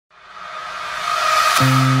What's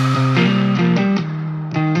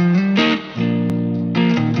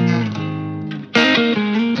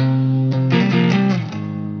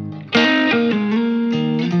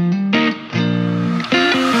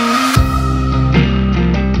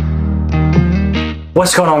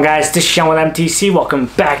going on, guys? This is Sean with MTC. Welcome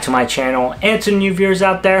back to my channel, and to the new viewers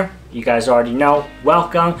out there, you guys already know,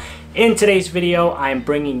 welcome. In today's video, I'm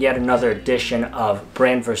bringing yet another edition of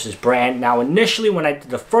brand versus brand. Now, initially when I did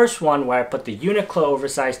the first one where I put the Uniqlo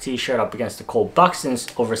oversized t-shirt up against the Cole Buxton's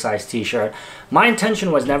oversized t-shirt, my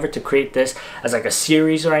intention was never to create this as like a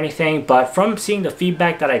series or anything, but from seeing the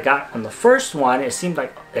feedback that I got on the first one, it seemed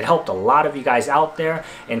like it helped a lot of you guys out there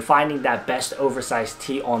in finding that best oversized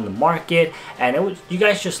tee on the market, and you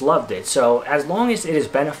guys just loved it. So as long as it is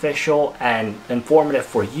beneficial and informative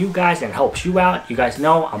for you guys and helps you out, you guys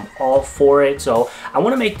know I'm all for it. So I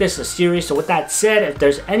want to make this a series. So with that said, if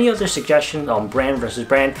there's any other suggestions on brand versus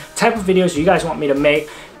brand type of videos you guys want me to make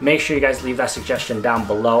sure you guys leave that suggestion down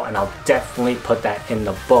below, and I'll definitely put that in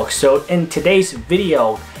the book. So in today's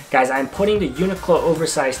video, guys, I'm putting the Uniqlo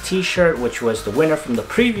oversized t-shirt, which was the winner from the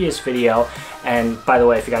previous video. And by the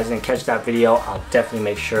way, if you guys didn't catch that video, I'll definitely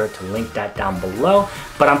make sure to link that down below.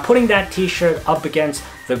 But I'm putting that t-shirt up against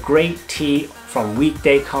the great tee from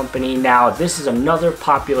Weekday company. Now, this is another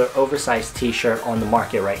popular oversized t-shirt on the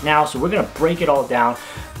market right now. So we're gonna break it all down: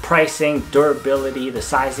 pricing, durability, the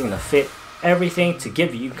sizing, the fit, everything, to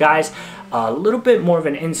give you guys a little bit more of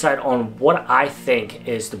an insight on what I think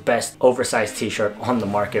is the best oversized t-shirt on the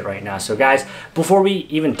market right now. So guys, before we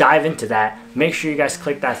even dive into that, make sure you guys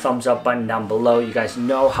click that thumbs up button down below. You guys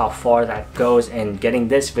know how far that goes in getting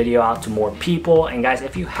this video out to more people. And guys,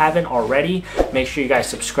 if you haven't already, make sure you guys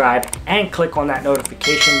subscribe and click on that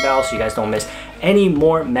notification bell so you guys don't miss any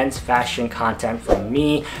more men's fashion content from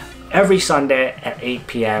me every Sunday at 8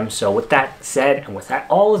 p.m. So with that said, and with that,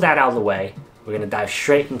 all of that out of the way, we're gonna dive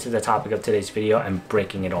straight into the topic of today's video and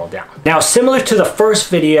breaking it all down. Now, similar to the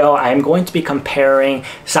first video, I am going to be comparing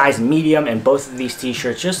size medium in both of these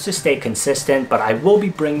t-shirts just to stay consistent, but I will be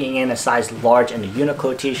bringing in a size large in the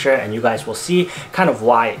Uniqlo t-shirt, and you guys will see kind of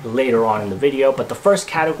why later on in the video. But the first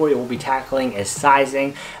category we'll be tackling is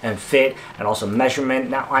sizing and fit, and also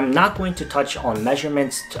measurement. Now, I'm not going to touch on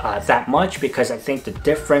measurements that much because I think the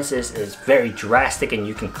difference is very drastic and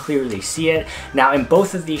you can clearly see it. Now, in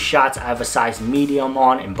both of these shots, I have a size medium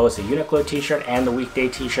on in both the Uniqlo t-shirt and the Weekday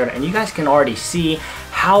t-shirt, and you guys can already see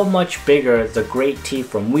how much bigger the great tee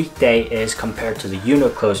from Weekday is compared to the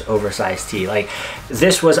Uniqlo's oversized tee. Like,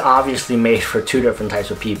 this was obviously made for two different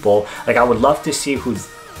types of people. Like, I would love to see who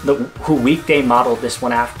Weekday modeled this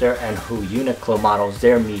one after and who Uniqlo models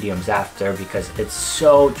their mediums after, because it's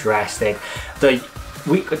so drastic.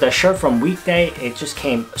 The shirt from Weekday, it just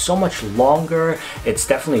came so much longer. It's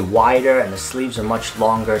definitely wider and the sleeves are much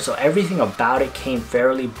longer. So everything about it came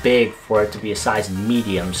fairly big for it to be a size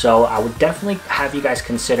medium. So I would definitely have you guys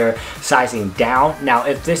consider sizing down. Now,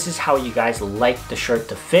 if this is how you guys like the shirt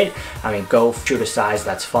to fit, I mean, go shoot a size,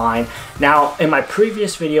 that's fine. Now, in my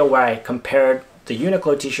previous video where I compared the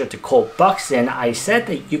Uniqlo t-shirt to Cole Buxton, I said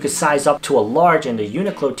that you could size up to a large in the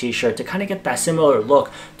Uniqlo t-shirt to kind of get that similar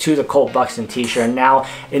look to the Cole Buxton t-shirt. Now,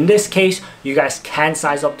 in this case, you guys can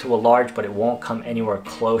size up to a large, but it won't come anywhere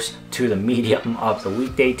close to the medium of the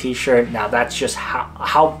Weekday t-shirt. Now, that's just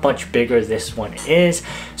how much bigger this one is.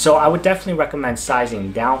 So I would definitely recommend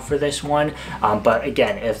sizing down for this one. But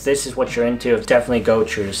again, if this is what you're into, definitely go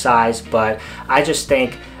true to size. But I just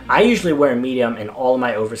think I usually wear a medium in all of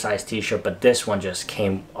my oversized t-shirt, but this one just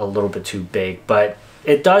came a little bit too big. But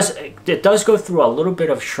it does go through a little bit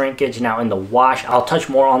of shrinkage now in the wash. I'll touch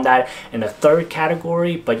more on that in the third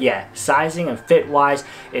category, but yeah, sizing and fit wise,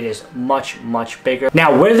 it is much bigger.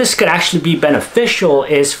 Now, where this could actually be beneficial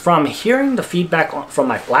is from hearing the feedback from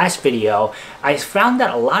my last video. I found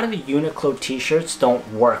that a lot of the Uniqlo t-shirts don't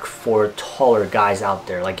work for taller guys out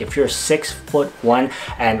there. Like, if you're 6'1"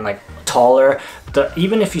 and like taller,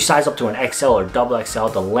 even if you size up to an XL or double XL,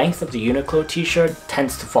 the length of the Uniqlo t-shirt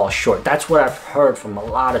tends to fall short. That's what I've heard from a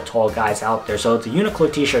lot of tall guys out there. So the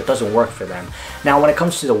Uniqlo t-shirt doesn't work for them. Now, when it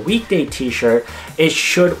comes to the Weekday t-shirt, it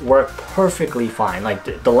should work perfectly fine. Like,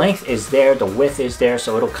 the length is there, the width is there,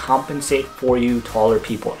 so it'll compensate for you taller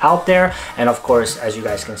people out there. And of course, as you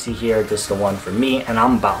guys can see here, this is the one for me, and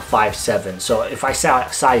I'm about 5'7". So if I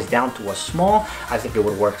size down to a small, I think it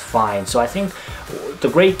would work fine. So I think the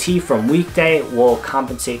great tee from Weekday will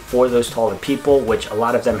compensate for those taller people, which a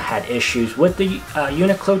lot of them had issues with the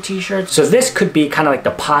Uniqlo t-shirts. So this could be kind of like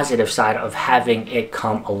the positive side of having it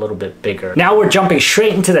come a little bit bigger. Now we're jumping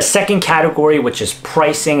straight into the second category, which is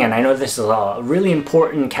pricing. And I know this is a really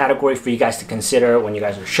important category for you guys to consider when you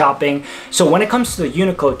guys are shopping. So when it comes to the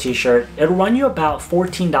Uniqlo t-shirt, it'll run you about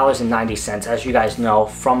 $14.90. As you guys know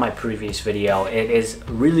from my previous video, it is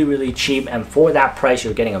really cheap, and for that price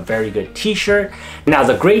you're getting a very good t-shirt. Now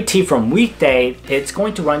the great tee from Weekday, it's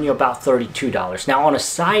going to run you about $32. Now on a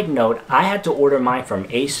side note, I had to order mine from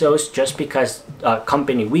ASOS just because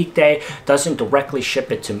company Weekday doesn't directly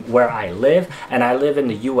ship it to where I live, and I live in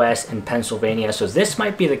the US in Pennsylvania, so this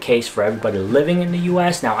might be the case for everybody living in the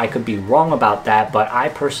US. Now I could be wrong about that, but I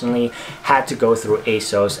personally had to go through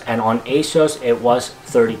ASOS, and on ASOS it was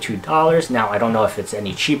 $32. Now I don't know if it's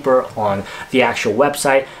any cheaper on the actual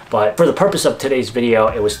website, but for the purpose of today's video,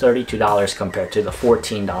 it was $32 compared to the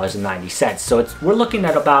 $14.90. So we're looking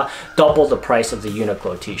at about double the price of the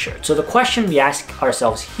Uniqlo t-shirt. So the question we ask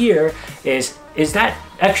ourselves here is that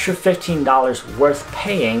extra $15 worth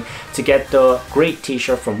paying to get the great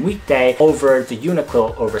t-shirt from Weekday over the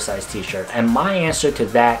Uniqlo oversized t-shirt? And my answer to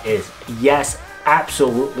that is yes,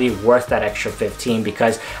 absolutely worth that extra $15,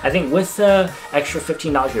 because I think with the extra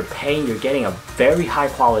 $15 you're paying, you're getting a very high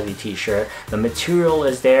quality t-shirt. The material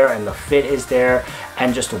is there and the fit is there,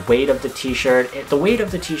 and just the weight of the t-shirt. The weight of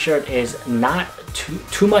the t-shirt is not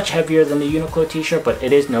too much heavier than the Uniqlo t-shirt, but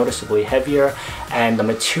it is noticeably heavier, and the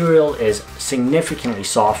material is significantly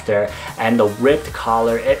softer, and the ripped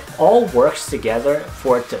collar, it all works together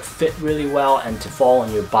for it to fit really well and to fall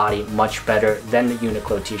on your body much better than the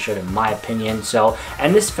Uniqlo t-shirt in my opinion. So,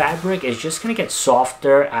 and this fabric is just going to get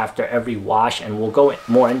softer after every wash, and we'll go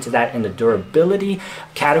more into that in the durability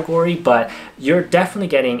category, but you're definitely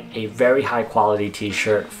getting a very high quality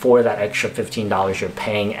t-shirt for that extra $15 you're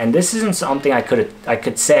paying. And this isn't something I could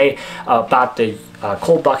say about the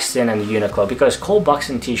Cole Buxton and the Uniqlo, because Cole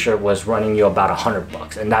Buxton t-shirt was running you about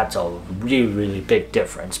 $100, and that's a really big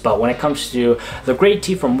difference. But when it comes to the great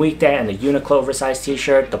tee from Weekday and the Uniqlo oversized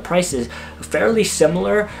t-shirt, the price is fairly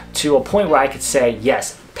similar to a point where I could say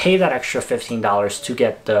yes, pay that extra $15 to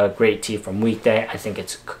get the great tee from Weekday. I think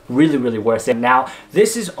it's really worth it. Now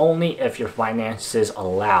this is only if your finances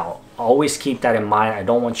allow. Always keep that in mind. I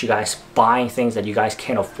don't want you guys buying things that you guys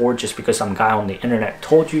can't afford just because some guy on the internet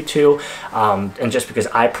told you to, and just because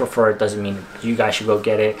I prefer it doesn't mean you guys should go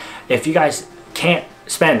get it. If you guys can't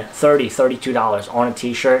spend $32 on a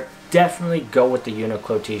t-shirt, definitely go with the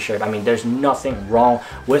Uniqlo t-shirt. I mean, there's nothing wrong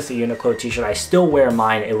with the Uniqlo t-shirt. I still wear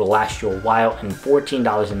mine. It will last you a while, and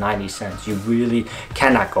 $14.90, you really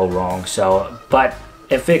cannot go wrong. So, but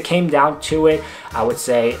if it came down to it, I would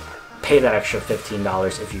say pay that extra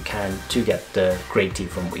 $15 if you can to get the great tee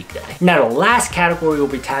from Weekday. Now the last category we'll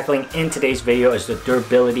be tackling in today's video is the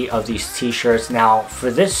durability of these t-shirts. Now for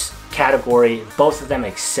this category, both of them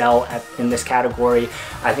excel in this category.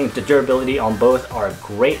 I think the durability on both are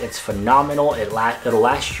great. It's phenomenal. It'll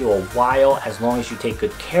last you a while as long as you take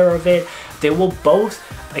good care of it. They will both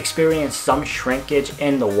experience some shrinkage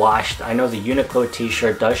in the wash. I know the Uniqlo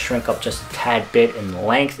t-shirt does shrink up just a tad bit in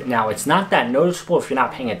length. Now it's not that noticeable if you're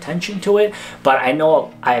not paying attention to it, but I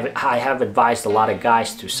know I have advised a lot of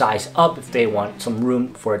guys to size up if they want some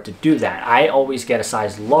room for it to do that. I always get a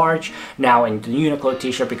size large now in the Uniqlo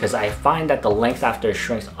t-shirt because I find that the length after it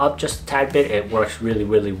shrinks up just a tad bit, it works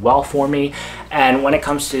really well for me. And when it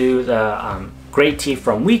comes to the great tee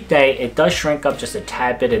from Weekday, it does shrink up just a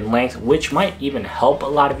tad bit in length, which might even help a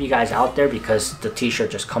lot of you guys out there because the t-shirt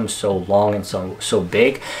just comes so long and so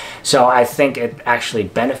big. So I think it actually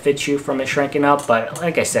benefits you from it shrinking up. But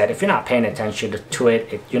like I said, if you're not paying attention to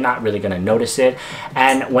it, you're not really going to notice it.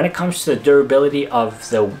 And when it comes to the durability of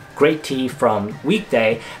the great tee from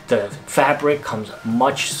Weekday, the fabric comes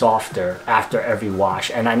much softer after every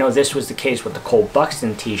wash. And I know this was the case with the Cole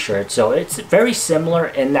Buxton t-shirt, so it's very similar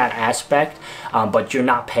in that aspect, but you're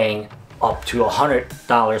not paying up to $100,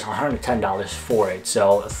 $110 for it.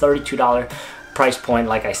 So a $32 price point,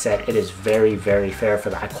 like I said, it is very fair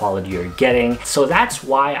for that quality you're getting. So that's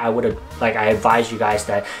why I advise you guys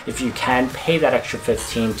that if you can, pay that extra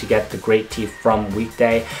 $15 to get the great tee from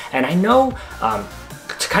Weekday. And I know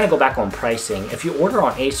to kind of go back on pricing, if you order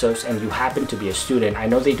on ASOS and you happen to be a student, I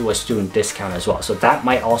know they do a student discount as well, so that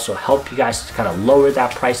might also help you guys to kind of lower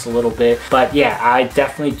that price a little bit. But yeah, I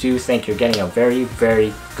definitely do think you're getting a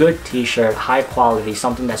very good t-shirt, high quality,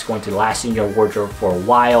 something that's going to last in your wardrobe for a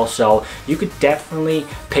while. So you could definitely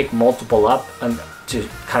pick multiple up to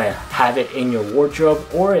kind of have it in your wardrobe,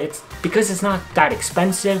 or it's because it's not that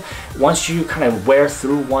expensive. Once you kind of wear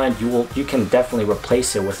through one, you can definitely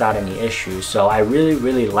replace it without any issues. So I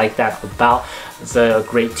really like that about the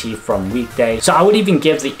Great Tee from Weekday. So I would even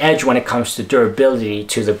give the edge when it comes to durability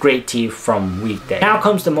to the Great Tee from Weekday. Now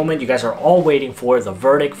comes the moment you guys are all waiting for, the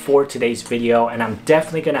verdict for today's video, and I'm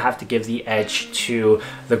definitely gonna have to give the edge to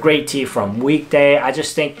the Great Tee from Weekday. I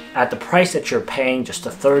just think at the price that you're paying, just the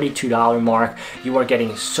 $32 mark, you are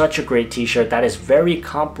getting such a great t-shirt that is very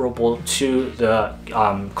comparable to the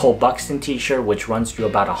Cole Buxton t-shirt, which runs you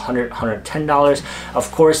about $110.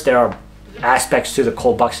 Of course, there are aspects to the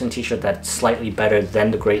Cole Buxton t-shirt that's slightly better than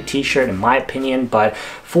the Great t-shirt in my opinion, but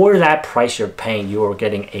for that price you're paying, you are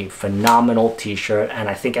getting a phenomenal t-shirt, and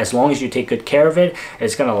I think as long as you take good care of it,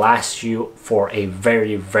 it's gonna last you for a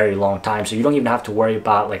very long time. So you don't even have to worry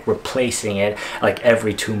about like replacing it like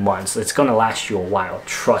every 2 months. It's gonna last you a while,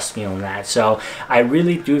 trust me on that. So I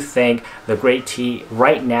really do think the Great Tee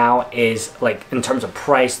right now is, like, in terms of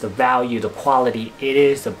price, the value, the quality, it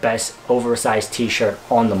is the best oversized t-shirt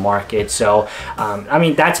on the market. So I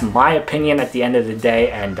mean, that's my opinion at the end of the day,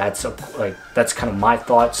 and that's kind of my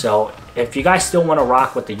thought. So if you guys still want to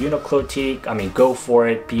rock with the Uniqlo tee, I mean, go for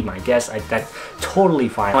it, be my guest. That's totally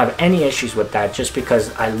fine. I don't have any issues with that, just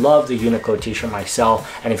because I love the Uniqlo t-shirt myself.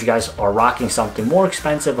 And if you guys are rocking something more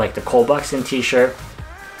expensive like the Cole Buxton t-shirt,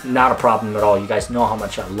 not a problem at all. You guys know how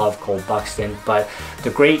much I love Cole Buxton, but the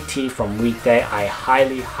Great Tee from Weekday, I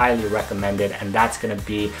highly recommend it, and that's gonna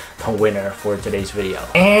be the winner for today's video.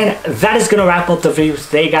 And that is gonna wrap up the video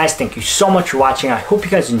today, guys. Thank you so much for watching. I hope you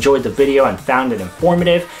guys enjoyed the video and found it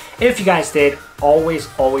informative. If you guys did, always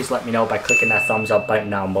let me know by clicking that thumbs up button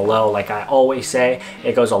down below. Like I always say,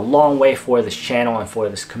 it goes a long way for this channel and for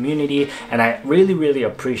this community, and I really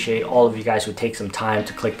appreciate all of you guys who take some time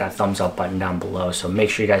to click that thumbs up button down below. So make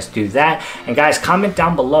sure you guys do that. And guys, comment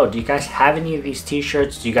down below, do you guys have any of these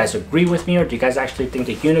t-shirts? Do you guys agree with me, or do you guys actually think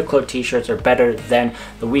the Uniqlo t-shirts are better than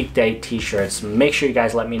the Weekday t-shirts? Make sure you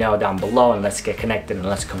guys let me know down below, and let's get connected and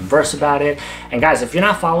let's converse about it. And guys, if you're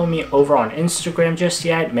not following me over on Instagram just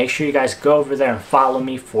yet, make sure you guys go over there and follow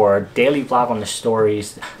me for a daily vlog on the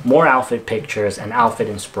stories, more outfit pictures and outfit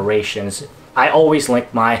inspirations. I always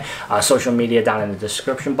link my social media down in the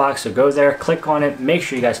description box, so go there, click on it, make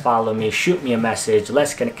sure you guys follow me, shoot me a message,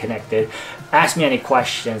 let's get connected, ask me any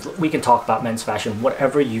questions, we can talk about men's fashion,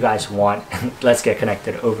 whatever you guys want. Let's get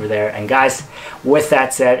connected over there. And guys, with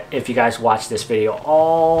that said, if you guys watch this video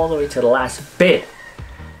all the way to the last bit,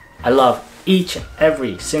 I love each and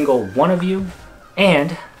every single one of you,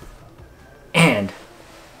 and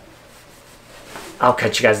I'll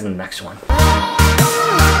catch you guys in the next one.